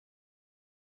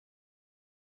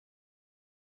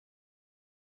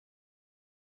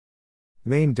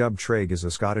Beinn Dubhchraig is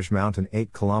a Scottish mountain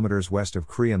 8 kilometres west of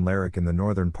Crianlarich in the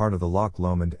northern part of the Loch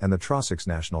Lomond and the Trossachs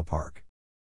National Park.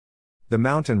 The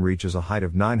mountain reaches a height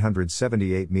of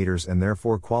 978 metres and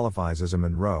therefore qualifies as a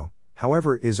Munro,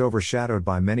 however is overshadowed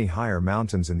by many higher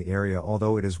mountains in the area,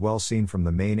 although it is well seen from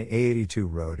the main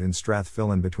A82 road in Strath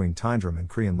Fillan between Tyndrum and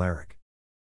Crianlarich.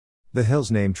 The hill's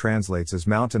name translates as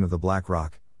Mountain of the Black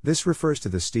Rock. This refers to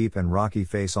the steep and rocky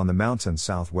face on the mountain's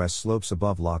southwest slopes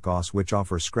above Loch Oss, which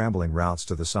offers scrambling routes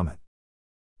to the summit.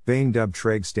 Beinn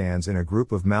Dubhchraig stands in a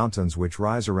group of mountains which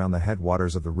rise around the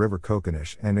headwaters of the River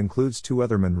Cononish and includes 2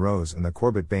 other Munros and the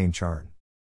Corbett Beinn Chuirn.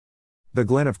 The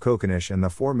Glen of Cononish and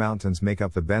the 4 mountains make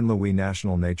up the Beinn Dubhchraig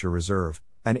National Nature Reserve,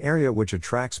 an area which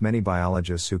attracts many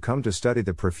biologists who come to study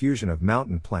the profusion of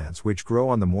mountain plants which grow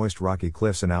on the moist rocky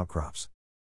cliffs and outcrops.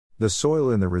 The soil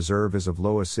in the reserve is of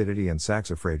low acidity and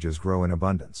saxifrages grow in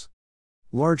abundance.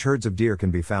 Large herds of deer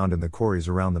can be found in the corries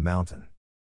around the mountain.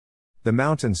 The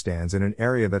mountain stands in an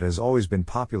area that has always been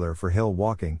popular for hill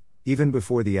walking. Even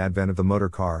before the advent of the motor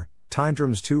car,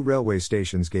 Tyndrum's 2 railway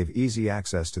stations gave easy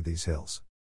access to these hills.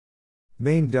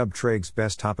 Beinn Dubhchraig's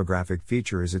best topographic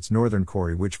feature is its northern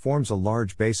corrie, which forms a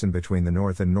large basin between the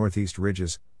north and northeast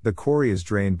ridges. The corrie is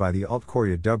drained by the Alt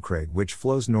Corrie Dubhchraig, which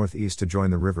flows northeast to join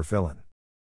the River Fillan.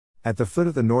 At the foot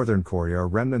of the northern corrie are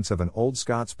remnants of an old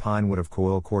Scots pine wood of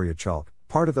Coil Corrie Chalk,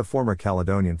 part of the former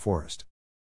Caledonian forest.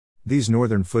 These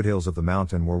northern foothills of the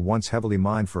mountain were once heavily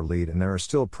mined for lead, and there are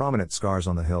still prominent scars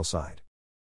on the hillside.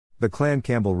 The Clan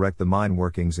Campbell wrecked the mine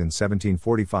workings in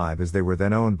 1745 as they were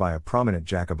then owned by a prominent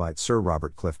Jacobite, Sir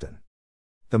Robert Clifton.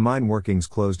 The mine workings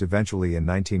closed eventually in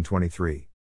 1923.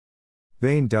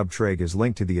 Beinn Dubhchraig is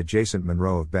linked to the adjacent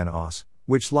Munro of Beinn Oss,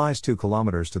 which lies 2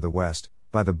 kilometres to the west,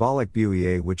 by the Loch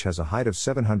Buie, which has a height of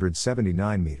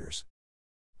 779 metres.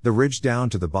 The ridge down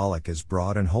to the Loch is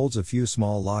broad and holds a few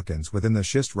small loch-ins within the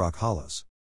schist rock hollows.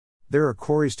 There are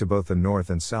corries to both the north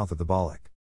and south of the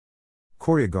Loch.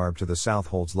 Corriegarb to the south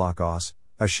holds Loch Oss,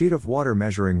 a sheet of water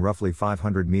measuring roughly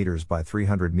 500 metres by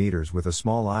 300 metres with a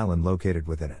small island located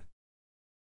within it.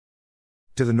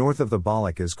 To the north of the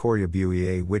Loch is Corrie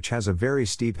Buie, which has a very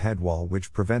steep headwall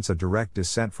which prevents a direct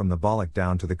descent from the Loch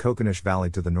down to the Cononish Valley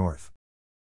to the north.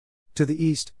 To the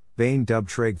east, Beinn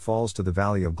Dubhchraig falls to the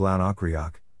valley of Glan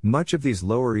Ochriach. Much of these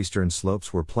lower eastern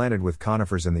slopes were planted with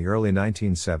conifers in the early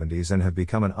 1970s and have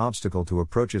become an obstacle to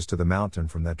approaches to the mountain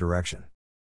from that direction.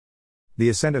 The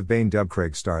ascent of Beinn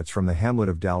Dubhchraig starts from the hamlet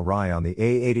of Dalry on the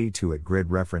A82 at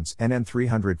grid reference NN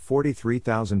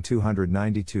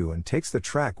 343,292 and takes the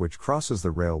track which crosses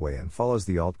the railway and follows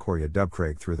the Alt Corrie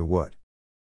Dubhchraig through the wood.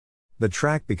 The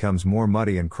track becomes more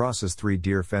muddy and crosses 3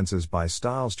 deer fences by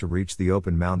stiles to reach the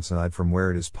open mountainside, from where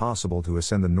it is possible to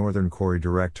ascend the northern corrie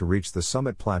direct to reach the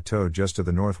summit plateau just to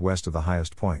the northwest of the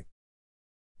highest point.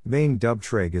 Beinn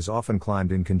Dubhchraig is often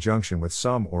climbed in conjunction with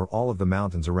some or all of the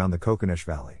mountains around the Cononish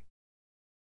Valley.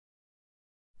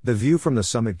 The view from the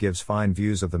summit gives fine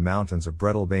views of the mountains of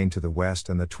Breadalbane to the west,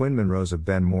 and the twin Munros of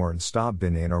Beinn Mhor and Stobh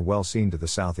Beinn are well seen to the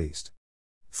southeast.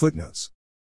 Footnotes.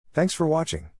 Thanks for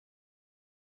watching.